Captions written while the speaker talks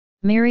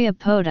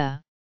Myriapoda,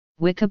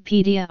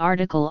 Wikipedia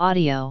article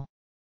audio.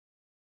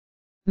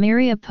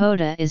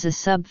 Myriapoda is a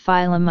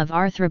subphylum of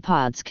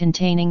arthropods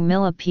containing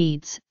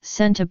millipedes,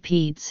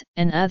 centipedes,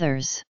 and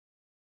others.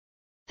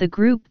 The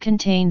group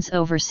contains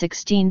over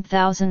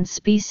 16,000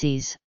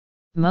 species,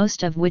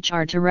 most of which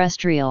are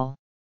terrestrial.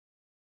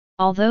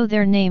 Although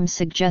their name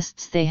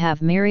suggests they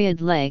have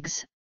myriad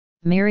legs,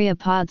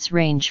 myriapods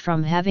range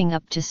from having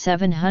up to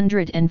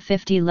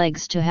 750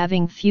 legs to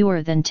having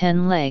fewer than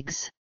 10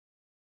 legs.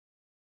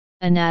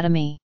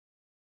 Anatomy,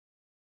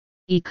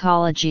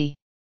 Ecology,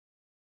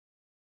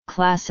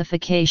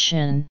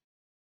 Classification.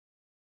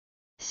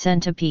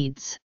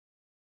 Centipedes,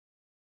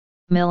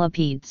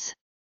 Millipedes,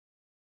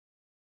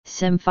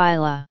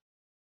 Symphyla,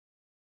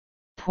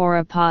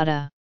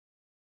 Myriapoda,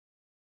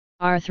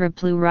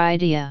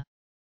 Arthropleuridea.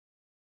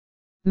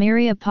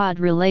 Myriapod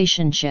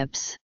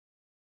relationships.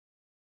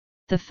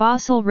 The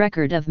fossil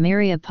record of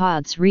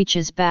myriapods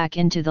reaches back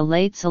into the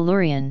late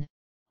Silurian,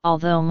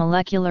 although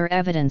molecular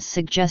evidence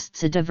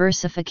suggests a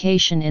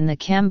diversification in the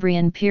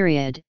Cambrian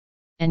period,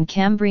 and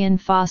Cambrian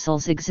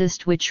fossils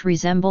exist which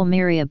resemble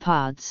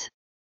myriapods.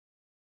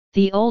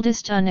 The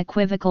oldest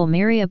unequivocal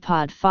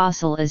myriapod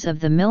fossil is of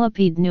the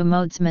millipede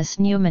Pneumodesmus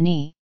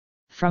pneumoni,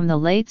 from the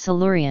late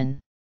Silurian.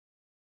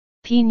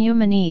 P.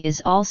 pneumoni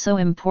is also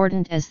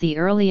important as the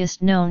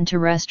earliest known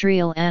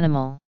terrestrial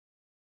animal.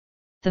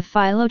 The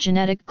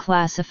phylogenetic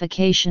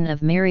classification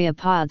of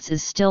myriapods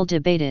is still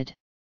debated.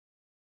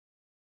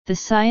 The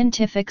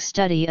scientific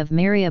study of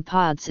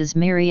myriapods is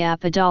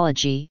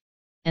myriapodology,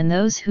 and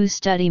those who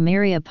study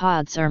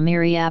myriapods are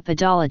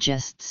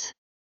myriapodologists.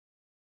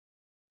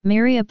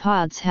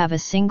 Myriapods have a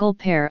single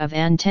pair of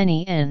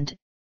antennae and,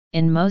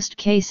 in most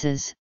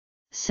cases,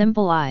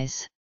 simple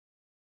eyes.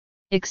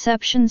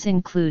 Exceptions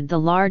include the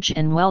large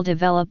and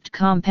well-developed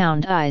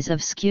compound eyes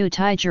of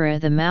Scutigera.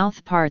 The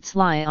mouth parts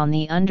lie on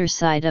the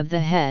underside of the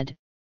head,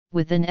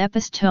 with an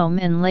epistome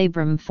and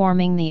labrum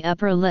forming the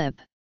upper lip,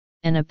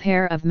 and a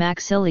pair of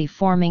maxillae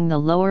forming the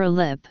lower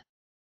lip.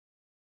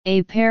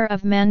 A pair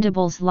of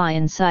mandibles lie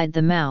inside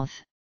the mouth.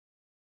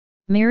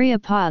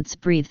 Myriapods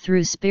breathe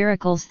through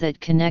spiracles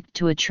that connect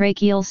to a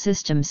tracheal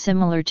system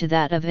similar to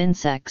that of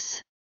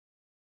insects.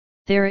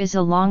 There is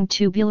a long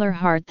tubular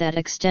heart that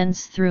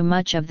extends through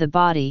much of the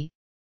body,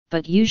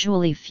 but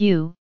usually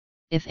few,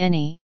 if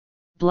any,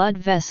 blood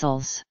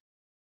vessels.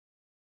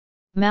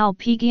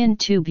 Malpighian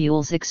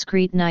tubules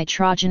excrete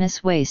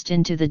nitrogenous waste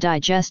into the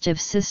digestive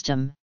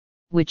system,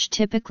 which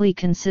typically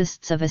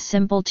consists of a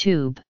simple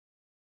tube.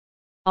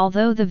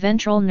 Although the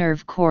ventral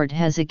nerve cord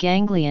has a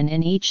ganglion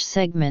in each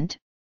segment,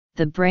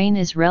 the brain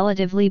is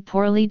relatively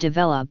poorly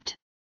developed.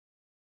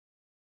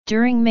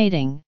 During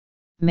mating,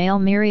 male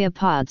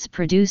myriapods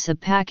produce a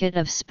packet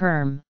of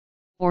sperm,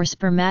 or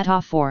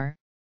spermatophore,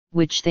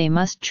 which they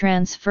must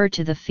transfer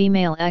to the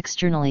female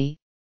externally.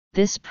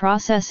 This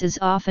process is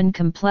often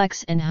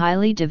complex and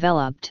highly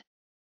developed.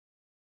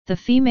 The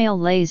female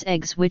lays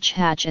eggs which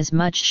hatch as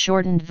much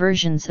shortened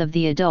versions of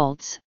the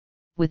adults,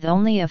 with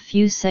only a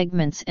few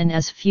segments and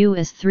as few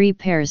as 3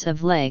 pairs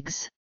of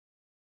legs.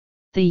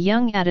 The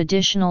young add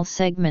additional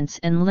segments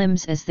and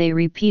limbs as they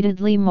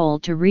repeatedly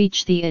mold to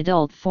reach the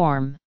adult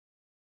form.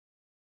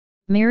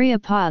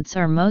 Myriapods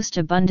are most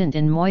abundant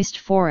in moist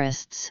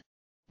forests,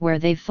 where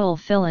they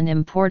fulfill an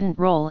important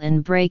role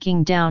in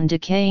breaking down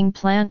decaying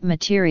plant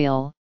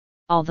material,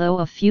 although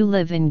a few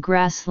live in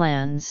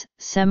grasslands,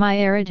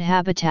 semi-arid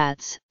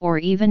habitats, or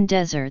even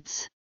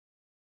deserts.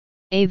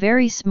 A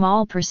very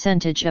small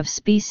percentage of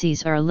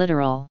species are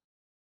littoral.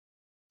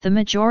 The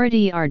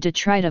majority are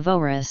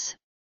detritivorous,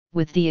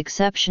 with the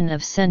exception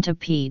of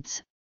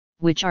centipedes,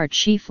 which are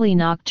chiefly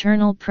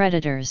nocturnal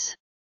predators.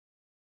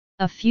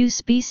 A few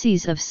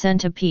species of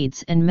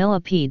centipedes and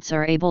millipedes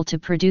are able to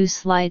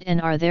produce light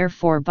and are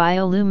therefore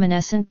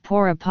bioluminescent.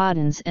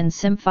 Poropodons and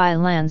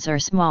symphylans are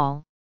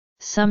small,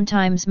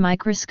 sometimes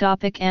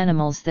microscopic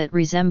animals that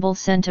resemble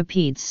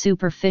centipedes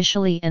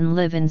superficially and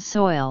live in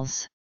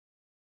soils.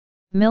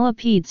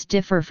 Millipedes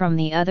differ from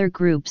the other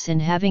groups in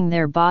having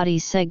their body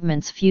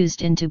segments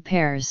fused into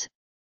pairs,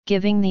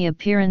 giving the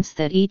appearance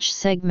that each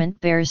segment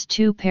bears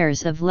 2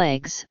 pairs of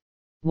legs,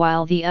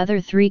 while the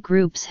other 3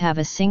 groups have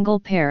a single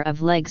pair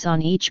of legs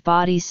on each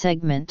body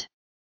segment.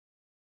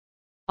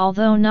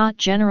 Although not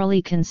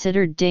generally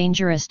considered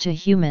dangerous to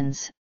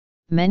humans,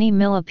 many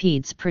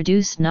millipedes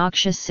produce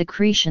noxious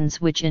secretions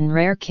which in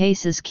rare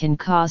cases can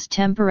cause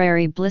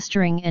temporary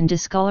blistering and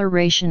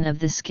discoloration of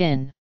the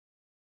skin.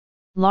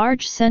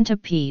 Large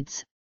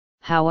centipedes,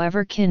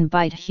 however, can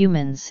bite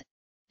humans,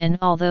 and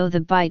although the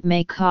bite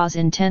may cause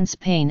intense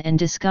pain and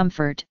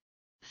discomfort,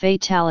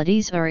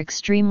 fatalities are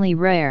extremely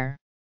rare.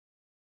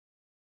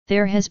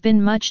 There has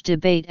been much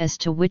debate as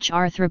to which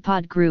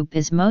arthropod group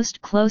is most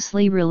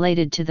closely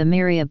related to the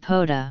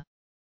Myriapoda.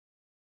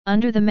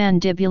 Under the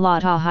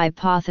Mandibulata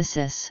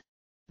hypothesis,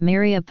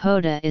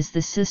 Myriapoda is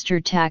the sister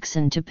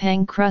taxon to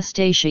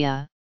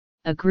Pancrustacea,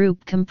 a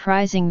group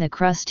comprising the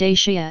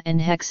Crustacea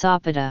and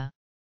Hexapoda.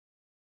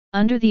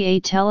 Under the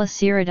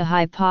Atelocerida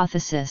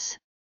hypothesis,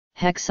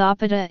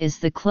 Hexapoda is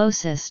the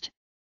closest,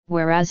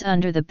 whereas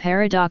under the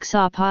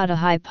Paradoxopoda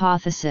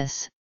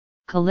hypothesis,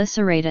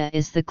 Chelicerata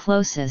is the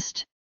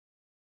closest.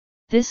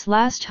 This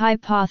last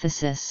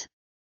hypothesis,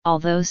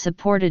 although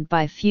supported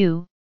by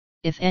few,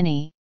 if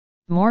any,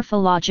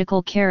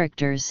 morphological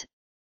characters,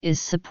 is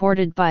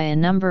supported by a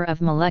number of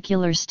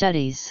molecular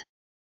studies.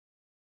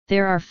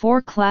 There are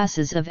 4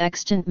 classes of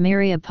extant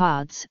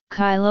myriapods: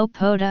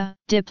 Chilopoda,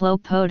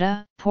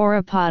 Diplopoda,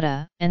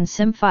 Pauropoda, and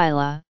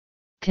Symphyla,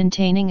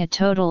 containing a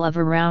total of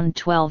around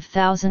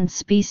 12,000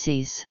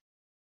 species.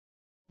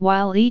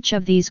 While each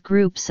of these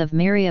groups of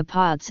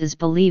myriapods is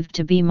believed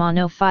to be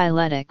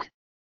monophyletic,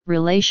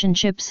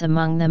 relationships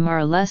among them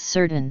are less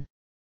certain.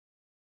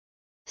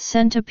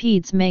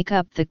 Centipedes make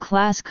up the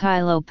class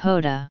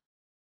Chilopoda.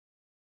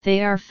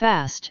 They are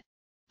fast,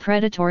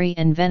 predatory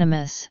and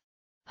venomous,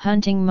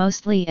 hunting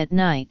mostly at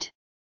night.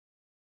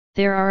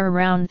 There are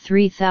around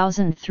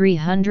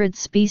 3,300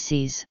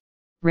 species,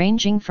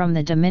 ranging from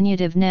the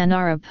diminutive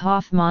Nanareb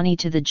hoffmanni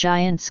to the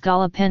giant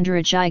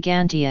Scolopendra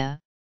gigantea,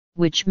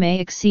 which may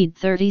exceed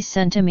 30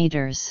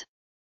 centimeters.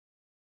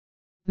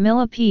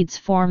 Millipedes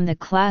form the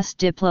class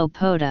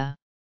Diplopoda.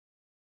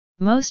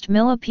 Most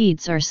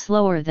millipedes are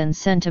slower than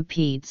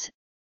centipedes,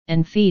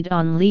 and feed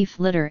on leaf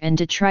litter and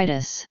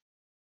detritus.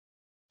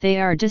 They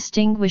are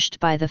distinguished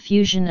by the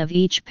fusion of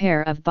each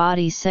pair of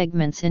body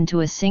segments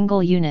into a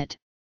single unit,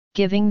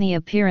 giving the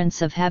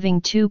appearance of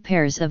having 2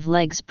 pairs of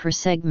legs per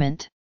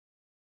segment.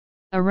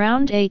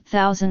 Around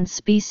 8,000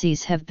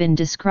 species have been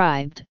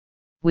described,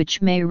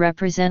 which may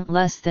represent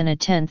less than a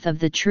tenth of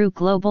the true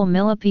global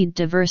millipede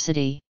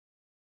diversity.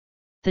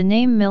 The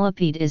name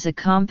millipede is a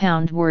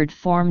compound word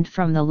formed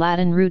from the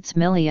Latin roots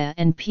millia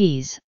and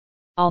pes,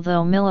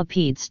 although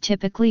millipedes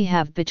typically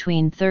have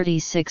between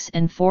 36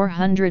 and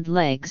 400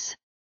 legs.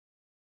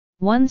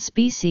 One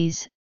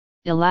species,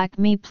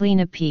 Elacme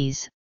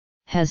plenipes,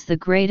 has the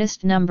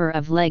greatest number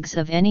of legs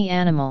of any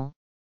animal,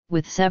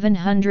 with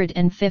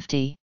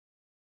 750.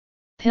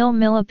 Pill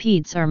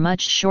millipedes are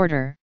much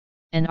shorter,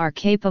 and are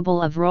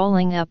capable of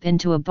rolling up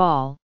into a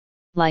ball,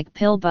 like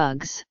pill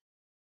bugs.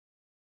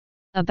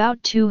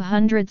 About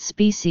 200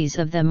 species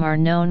of them are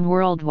known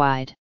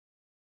worldwide.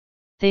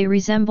 They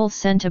resemble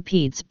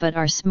centipedes but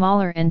are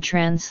smaller and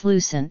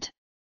translucent.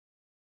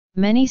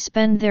 Many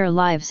spend their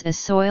lives as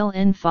soil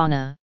in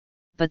fauna,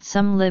 but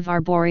some live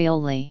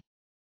arboreally.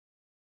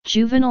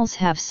 Juveniles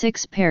have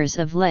 6 pairs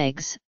of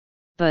legs,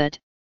 but,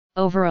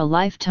 over a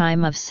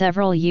lifetime of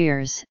several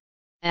years,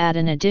 add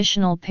an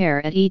additional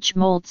pair at each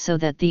molt so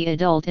that the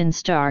adult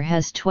instar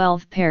has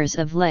 12 pairs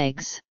of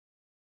legs.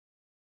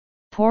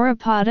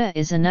 Pauropoda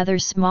is another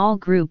small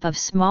group of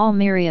small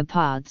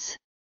myriapods.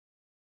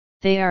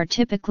 They are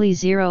typically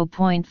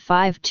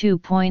 0.5 to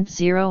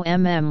 2.0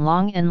 mm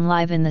long and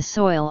live in the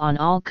soil on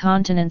all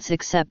continents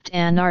except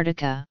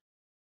Antarctica.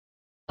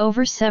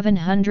 Over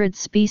 700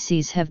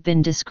 species have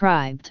been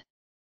described.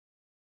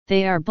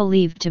 They are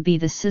believed to be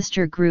the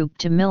sister group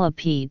to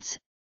millipedes,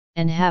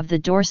 and have the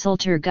dorsal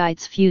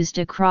tergites fused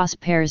across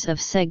pairs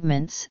of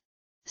segments,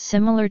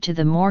 similar to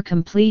the more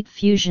complete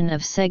fusion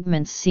of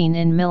segments seen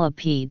in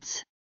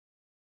millipedes.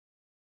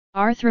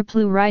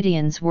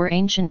 Arthropleuridians were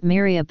ancient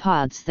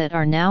myriapods that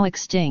are now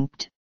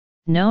extinct,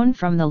 known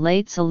from the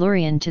late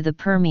Silurian to the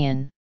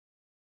Permian.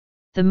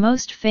 The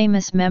most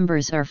famous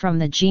members are from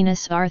the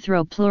genus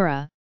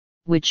Arthropleura,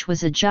 which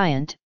was a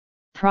giant,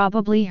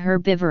 probably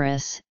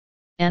herbivorous,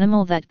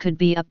 animal that could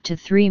be up to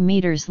 3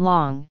 meters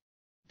long,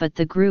 but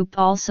the group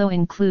also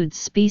includes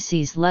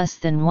species less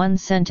than 1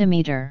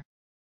 centimeter.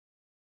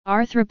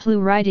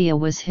 Arthropleuridia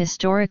was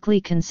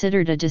historically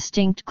considered a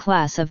distinct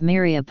class of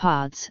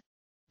myriapods,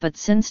 but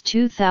since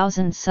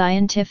 2000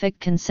 scientific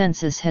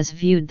consensus has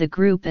viewed the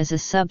group as a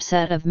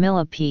subset of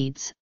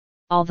millipedes,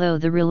 although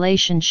the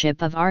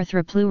relationship of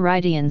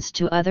Arthropleuridians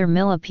to other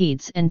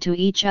millipedes and to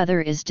each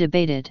other is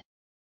debated.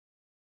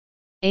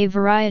 A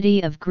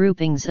variety of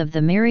groupings of the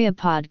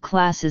myriapod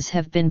classes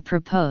have been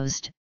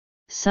proposed,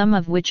 some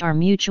of which are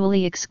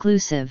mutually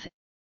exclusive,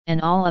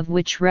 and all of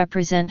which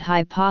represent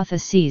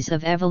hypotheses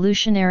of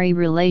evolutionary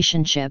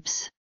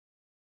relationships.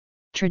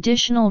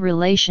 Traditional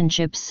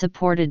relationships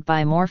supported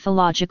by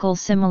morphological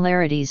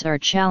similarities are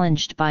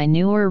challenged by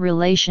newer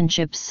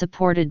relationships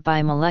supported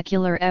by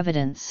molecular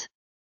evidence.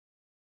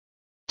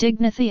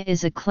 Dignathia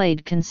is a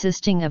clade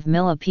consisting of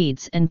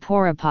millipedes and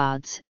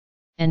pauropods,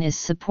 and is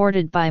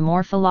supported by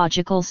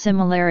morphological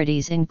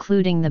similarities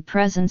including the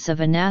presence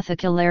of a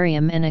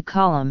nathicellarium and a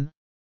column,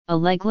 a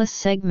legless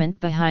segment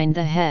behind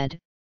the head.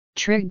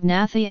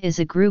 Trignathia is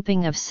a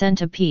grouping of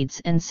centipedes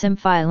and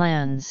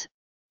symphylans,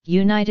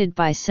 united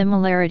by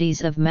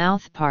similarities of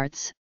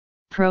mouthparts.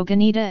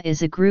 Progonida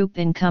is a group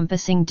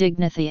encompassing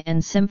Dignathia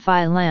and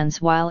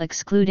symphylans while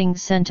excluding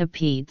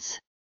centipedes.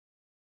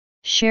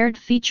 Shared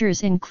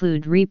features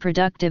include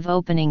reproductive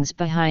openings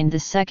behind the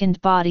second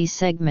body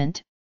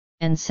segment,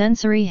 and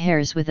sensory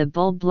hairs with a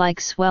bulb-like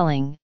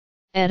swelling.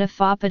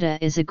 Edaphopoda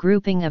is a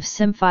grouping of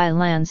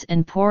symphylans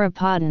and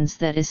pauropodans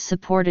that is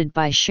supported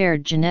by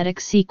shared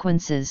genetic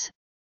sequences,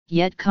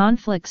 yet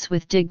conflicts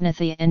with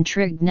Dignathia and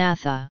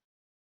Trignathia.